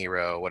American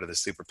hero. What are the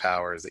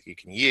superpowers that you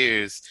can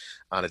use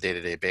on a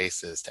day-to-day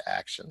basis to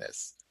action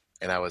this?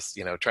 And I was,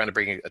 trying to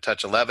bring a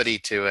touch of levity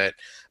to it,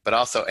 but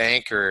also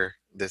anchor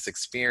this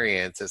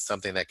experience as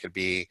something that could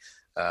be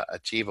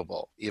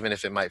achievable, even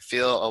if it might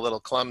feel a little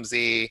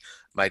clumsy,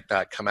 might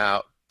not come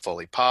out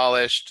fully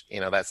polished.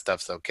 That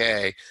stuff's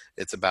okay.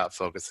 It's about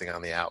focusing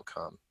on the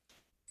outcome.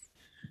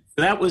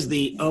 That was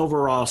the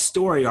overall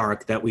story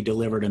arc that we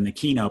delivered in the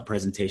keynote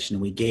presentation.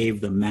 We gave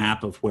the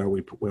map of where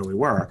we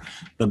were.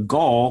 The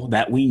goal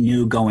that we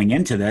knew going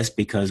into this,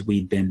 because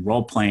we'd been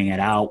role playing it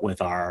out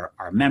with our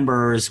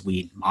members,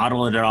 we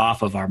modeled it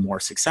off of our more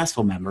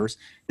successful members.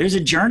 There's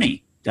a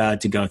journey to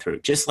go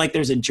through, just like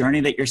there's a journey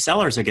that your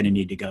sellers are going to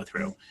need to go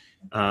through.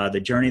 The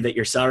journey that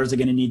your sellers are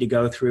going to need to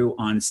go through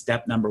on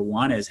step number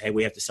 1 is, hey,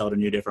 we have to sell to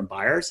new different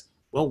buyers.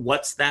 Well,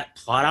 what's that?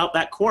 Plot out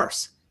that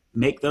course.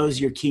 Make those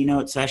your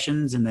keynote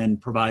sessions, and then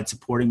provide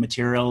supporting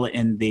material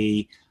in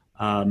the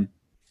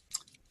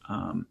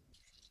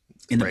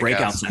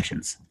breakout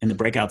sessions,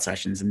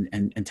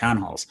 and town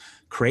halls.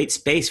 Create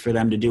space for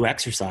them to do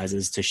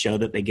exercises to show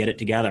that they get it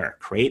together.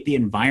 Create the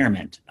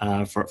environment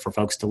for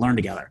folks to learn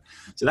together.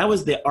 So that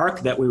was the arc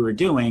that we were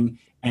doing.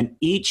 And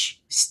each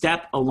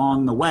step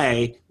along the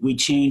way, we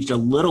changed a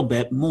little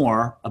bit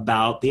more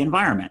about the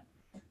environment.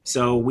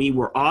 So we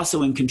were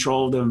also in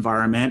control of the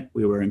environment.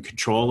 We were in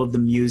control of the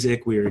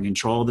music. We were in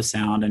control of the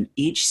sound. And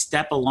each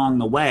step along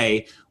the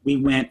way, we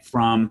went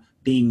from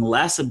being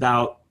less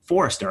about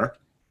Forrester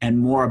and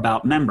more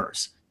about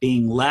members,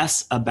 being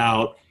less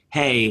about,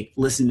 hey,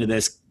 listen to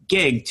this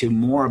gig, to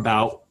more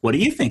about, what do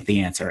you think the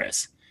answer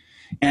is?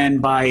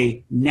 And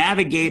by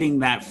navigating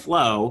that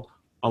flow,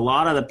 a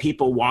lot of the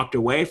people walked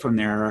away from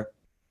there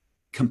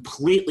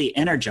completely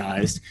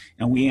energized,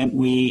 and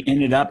we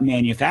ended up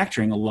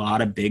manufacturing a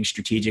lot of big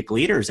strategic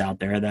leaders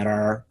out there that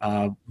are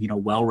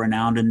well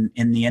renowned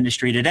in the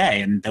industry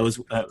today. And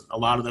those a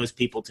lot of those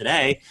people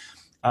today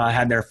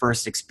had their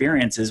first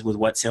experiences with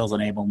what sales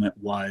enablement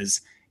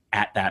was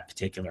at that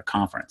particular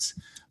conference.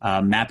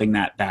 Mapping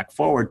that back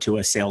forward to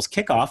a sales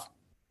kickoff,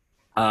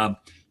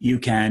 you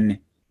can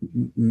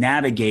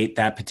navigate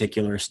that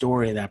particular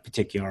story, that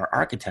particular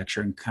architecture,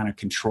 and kind of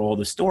control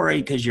the story,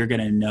 because you're going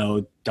to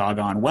know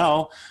doggone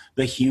well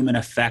the human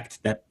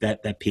effect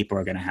that people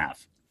are going to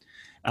have.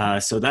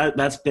 So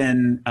that's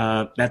been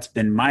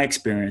my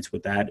experience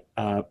with that.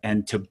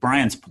 And to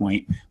Brian's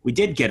point, we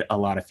did get a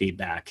lot of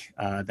feedback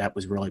that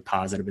was really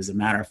positive. As a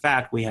matter of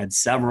fact, we had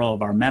several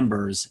of our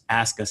members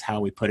ask us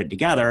how we put it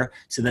together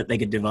so that they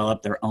could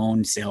develop their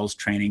own sales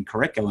training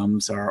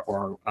curriculums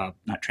or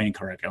not training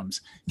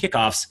curriculums,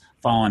 kickoffs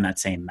following that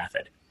same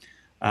method.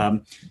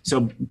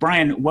 So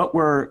Brian, what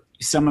were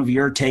some of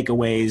your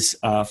takeaways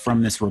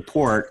from this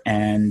report?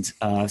 And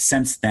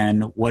since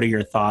then, what are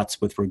your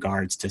thoughts with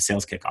regards to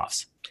sales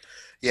kickoffs?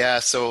 Yeah,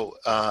 so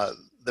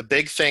the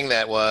big thing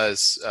that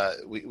was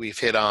we've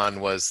hit on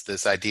was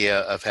this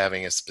idea of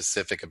having a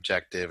specific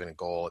objective and a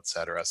goal, et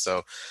cetera.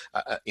 So,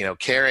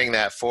 carrying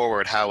that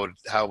forward, how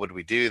would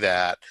we do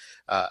that?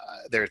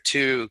 There are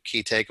 2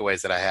 key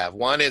takeaways that I have.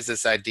 One is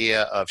this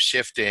idea of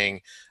shifting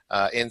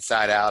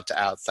inside out to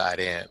outside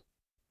in,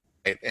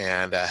 right?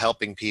 And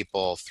helping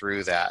people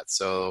through that.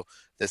 So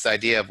this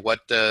idea of what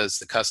does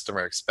the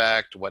customer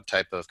expect, what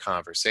type of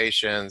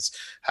conversations,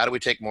 how do we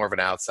take more of an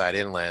outside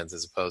in lens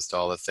as opposed to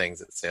all the things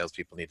that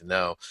salespeople need to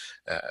know.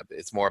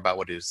 It's more about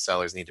what do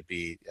sellers need to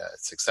be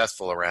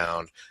successful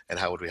around, and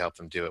how would we help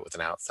them do it with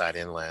an outside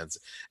in lens.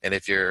 And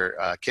if your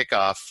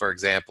kickoff, for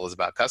example, is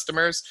about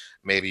customers,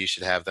 maybe you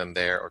should have them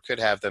there, or could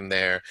have them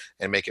there,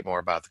 and make it more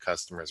about the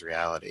customer's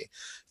reality.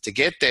 To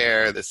get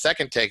there, the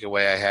second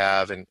takeaway I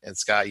have, and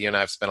Scott, you and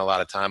I have spent a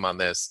lot of time on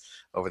this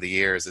over the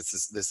years,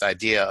 it's this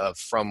idea of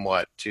from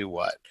what to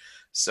what.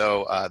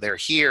 So they're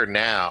here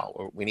now.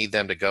 We need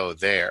them to go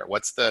there.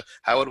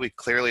 How would we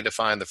clearly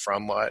define the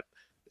from what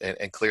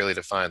and clearly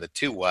define the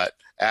to what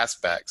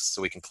aspects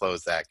so we can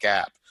close that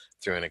gap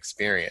through an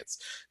experience?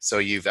 So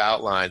you've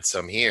outlined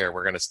some here.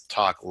 We're going to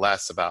talk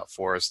less about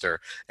Forrester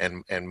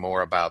and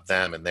more about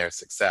them and their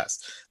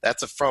success.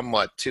 That's a from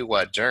what to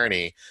what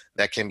journey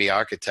that can be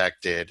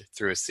architected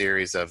through a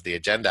series of the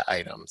agenda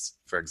items,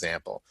 for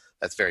example.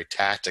 That's very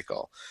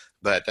tactical.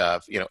 But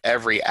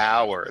every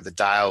hour the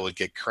dial would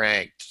get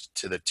cranked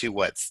to the to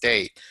what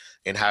state,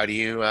 and how do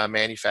you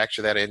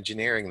manufacture that,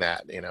 engineering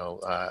that,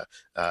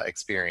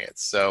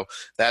 experience. So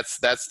that's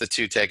the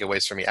two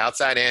takeaways for me: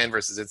 outside in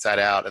versus inside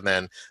out, and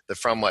then the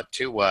from what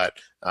to what,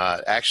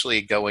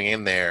 actually going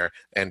in there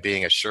and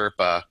being a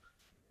Sherpa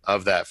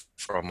of that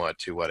from what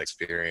to what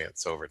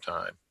experience over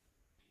time.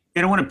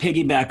 And I want to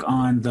piggyback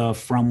on the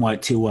from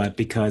what to what,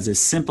 because as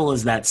simple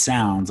as that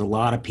sounds, a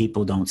lot of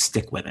people don't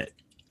stick with it.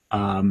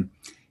 And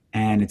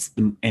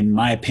in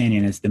my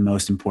opinion, it's the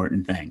most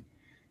important thing.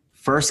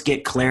 First,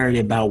 get clarity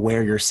about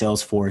where your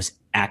sales force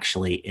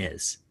actually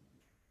is.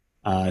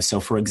 So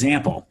for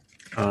example,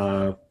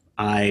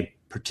 I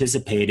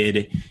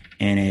participated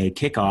in a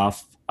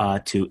kickoff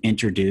to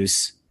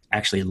introduce,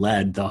 actually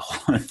led the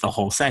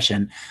whole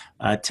session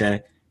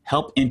to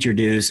help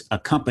introduce a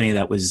company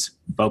that was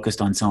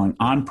focused on selling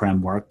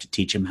on-prem work to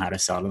teach them how to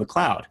sell to the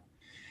cloud.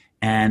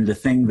 And the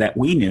thing that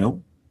we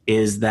knew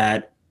is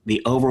that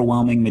the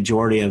overwhelming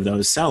majority of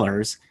those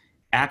sellers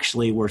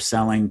actually were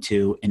selling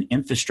to an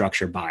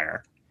infrastructure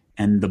buyer.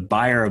 And the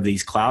buyer of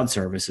these cloud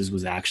services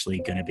was actually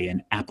going to be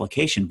an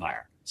application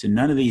buyer. So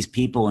none of these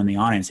people in the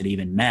audience had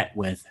even met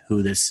with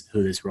who this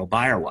real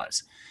buyer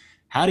was.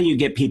 How do you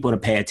get people to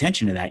pay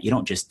attention to that? You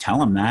don't just tell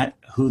them that.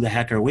 Who the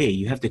heck are we?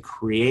 You have to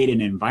create an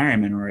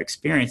environment or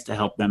experience to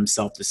help them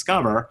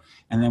self-discover.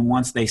 And then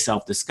once they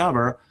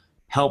self-discover,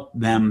 help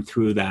them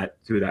through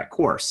that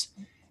course.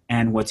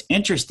 And what's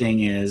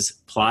interesting is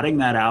plotting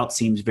that out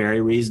seems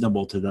very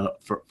reasonable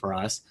for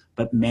us,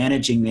 but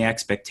managing the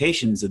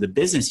expectations of the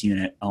business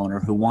unit owner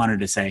who wanted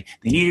to say,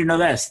 they need to know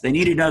this, they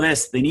need to know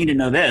this, they need to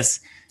know this.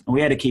 And we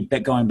had to keep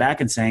going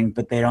back and saying,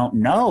 but they don't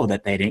know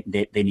that they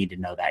need to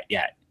know that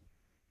yet.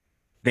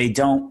 They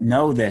don't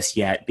know this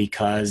yet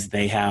because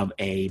they have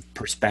a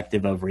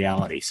perspective of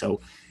reality.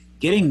 So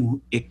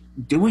doing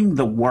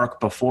the work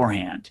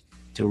beforehand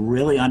to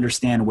really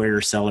understand where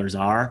your sellers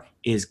are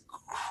is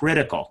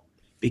critical,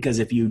 because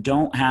if you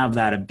don't have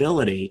that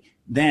ability,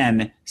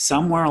 then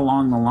somewhere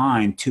along the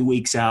line, 2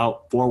 weeks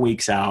out, 4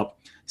 weeks out,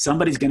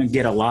 somebody's going to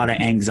get a lot of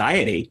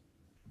anxiety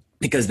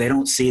because they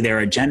don't see their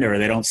agenda or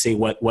they don't see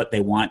what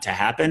they want to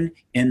happen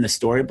in the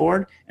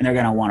storyboard, and they're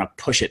going to want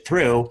to push it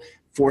through,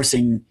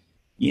 forcing.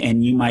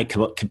 And you might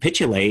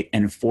capitulate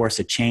and force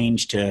a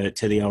change to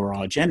the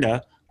overall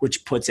agenda,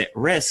 which puts at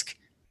risk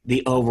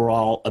the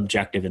overall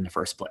objective in the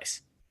first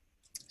place.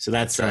 So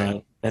that's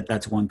right.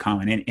 That's one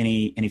comment.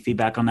 Any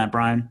feedback on that,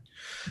 Brian?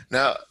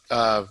 No,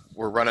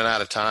 we're running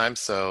out of time,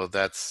 so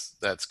that's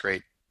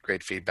great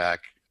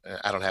feedback.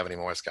 I don't have any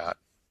more, Scott.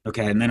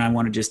 Okay, and then I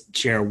want to just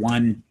share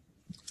one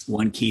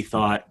key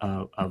thought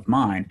of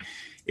mine.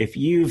 If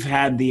you've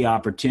had the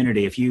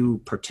opportunity, if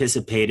you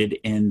participated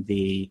in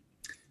the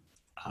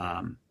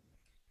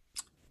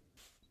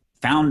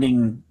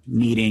founding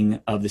meeting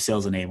of the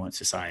Sales Enablement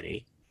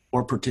Society,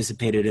 or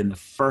participated in the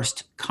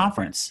first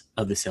conference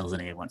of the Sales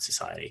Enablement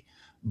Society,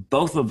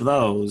 both of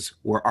those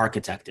were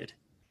architected.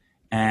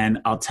 And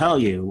I'll tell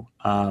you,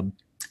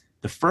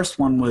 the first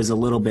one was a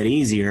little bit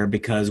easier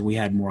because we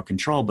had more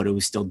control, but it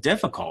was still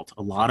difficult.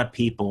 A lot of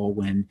people,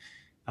 when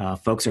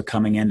folks are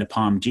coming into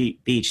Palm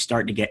Beach,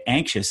 start to get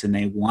anxious and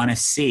they want to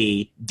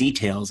see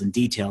details and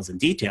details and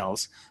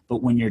details.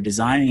 But when you're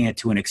designing it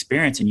to an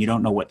experience and you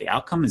don't know what the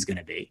outcome is going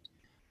to be,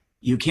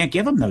 you can't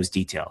give them those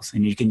details.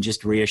 And you can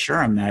just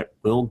reassure them that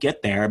we'll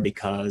get there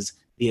because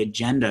the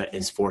agenda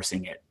is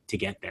forcing it to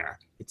get there.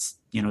 It's,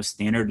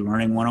 standard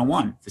learning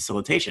 101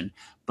 facilitation,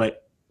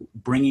 but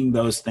bringing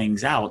those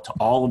things out to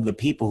all of the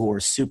people who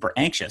are super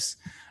anxious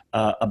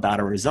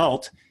about a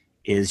result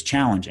is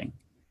challenging.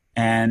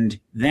 And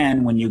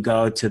then when you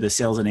go to the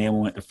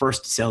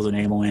first Sales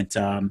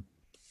Enablement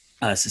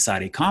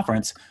Society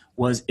conference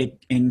was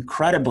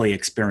incredibly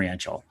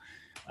experiential.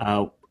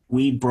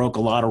 We broke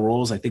a lot of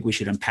rules. I think we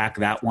should unpack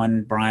that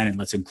one, Brian, and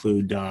let's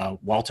include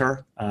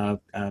Walter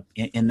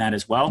in that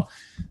as well.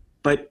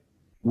 But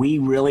we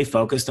really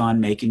focused on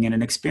making it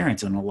an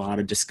experience and a lot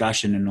of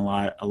discussion and a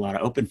lot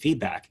of open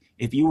feedback.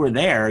 If you were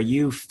there,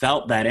 you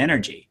felt that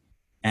energy,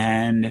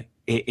 and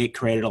it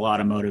created a lot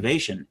of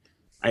motivation.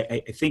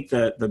 I think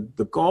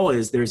the goal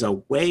is there's a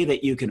way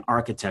that you can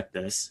architect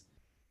this.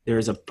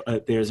 There's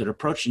an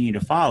approach you need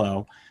to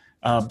follow,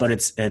 but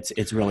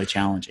it's really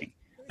challenging.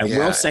 I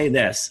will say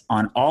this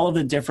on all of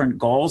the different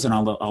goals, and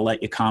I'll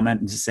let you comment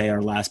and say our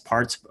last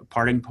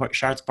parting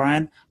shots,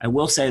 Brian. I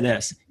will say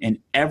this: in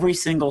every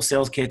single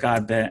sales kick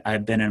I've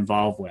been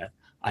involved with,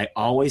 I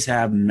always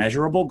have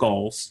measurable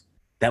goals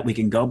that we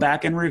can go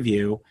back and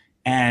review,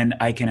 and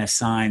I can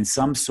assign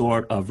some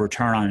sort of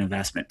return on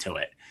investment to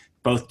it,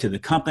 both to the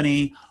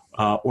company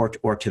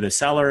or to the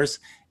sellers.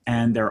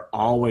 And they're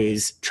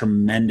always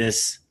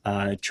tremendous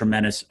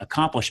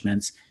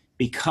accomplishments,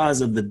 because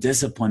of the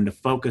discipline to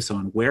focus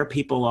on where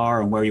people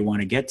are and where you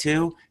want to get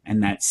to,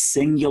 and that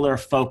singular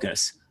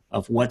focus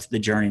of what's the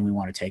journey we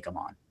want to take them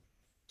on.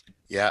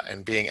 Yeah,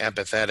 and being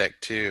empathetic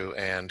too,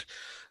 and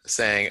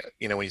saying,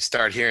 when you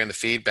start hearing the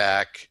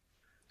feedback,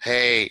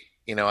 hey,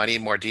 I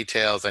need more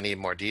details,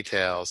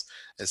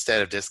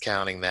 instead of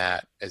discounting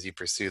that as you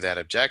pursue that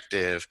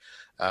objective,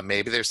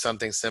 Maybe there's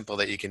something simple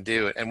that you can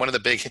do. And one of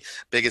the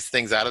biggest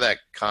things out of that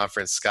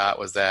conference, Scott,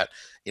 was that,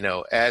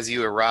 as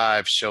you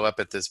arrive, show up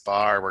at this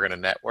bar, we're going to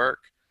network.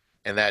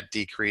 And that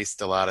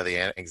decreased a lot of the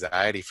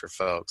anxiety for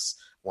folks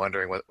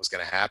wondering what was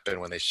going to happen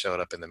when they showed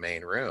up in the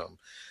main room.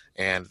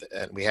 And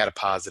we had a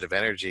positive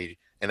energy.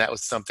 And that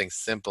was something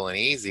simple and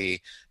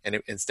easy.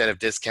 And instead of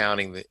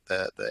discounting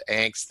the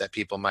angst that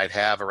people might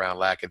have around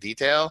lack of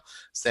detail,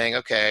 saying,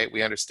 okay,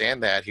 we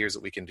understand that, here's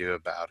what we can do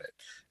about it.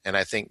 And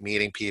I think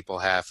meeting people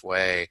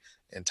halfway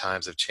in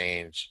times of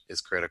change is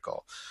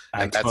critical.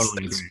 And I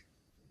totally agree.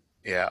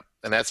 Yeah.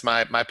 And that's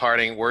my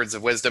parting words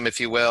of wisdom, if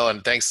you will.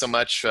 And thanks so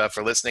much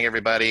for listening,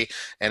 everybody.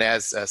 And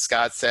as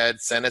Scott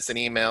said, send us an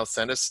email,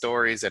 send us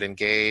stories at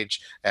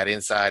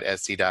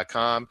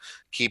engage@insidesc.com.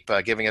 Keep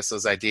giving us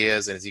those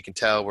ideas. And as you can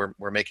tell,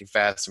 we're making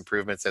fast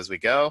improvements as we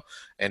go.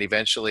 And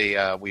eventually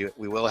we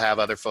will have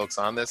other folks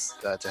on this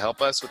to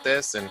help us with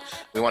this. And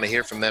we want to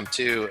hear from them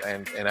too.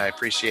 And I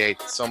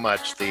appreciate so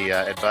much the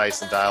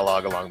advice and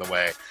dialogue along the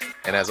way.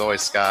 And as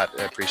always, Scott,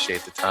 I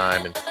appreciate the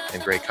time and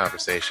great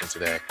conversation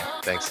today.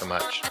 Thanks so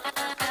much.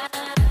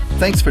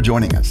 Thanks for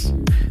joining us.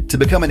 To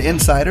become an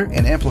insider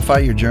and amplify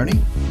your journey,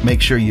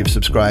 make sure you've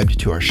subscribed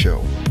to our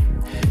show.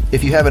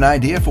 If you have an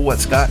idea for what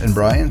Scott and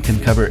Brian can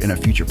cover in a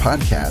future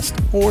podcast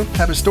or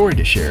have a story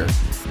to share,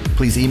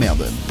 please email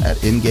them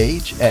at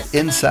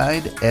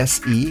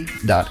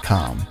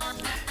engage@insidese.com.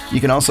 You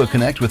can also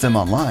connect with them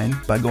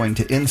online by going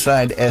to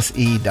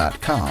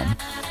insidese.com,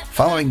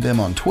 following them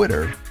on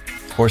Twitter,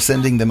 or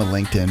sending them a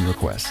LinkedIn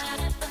request.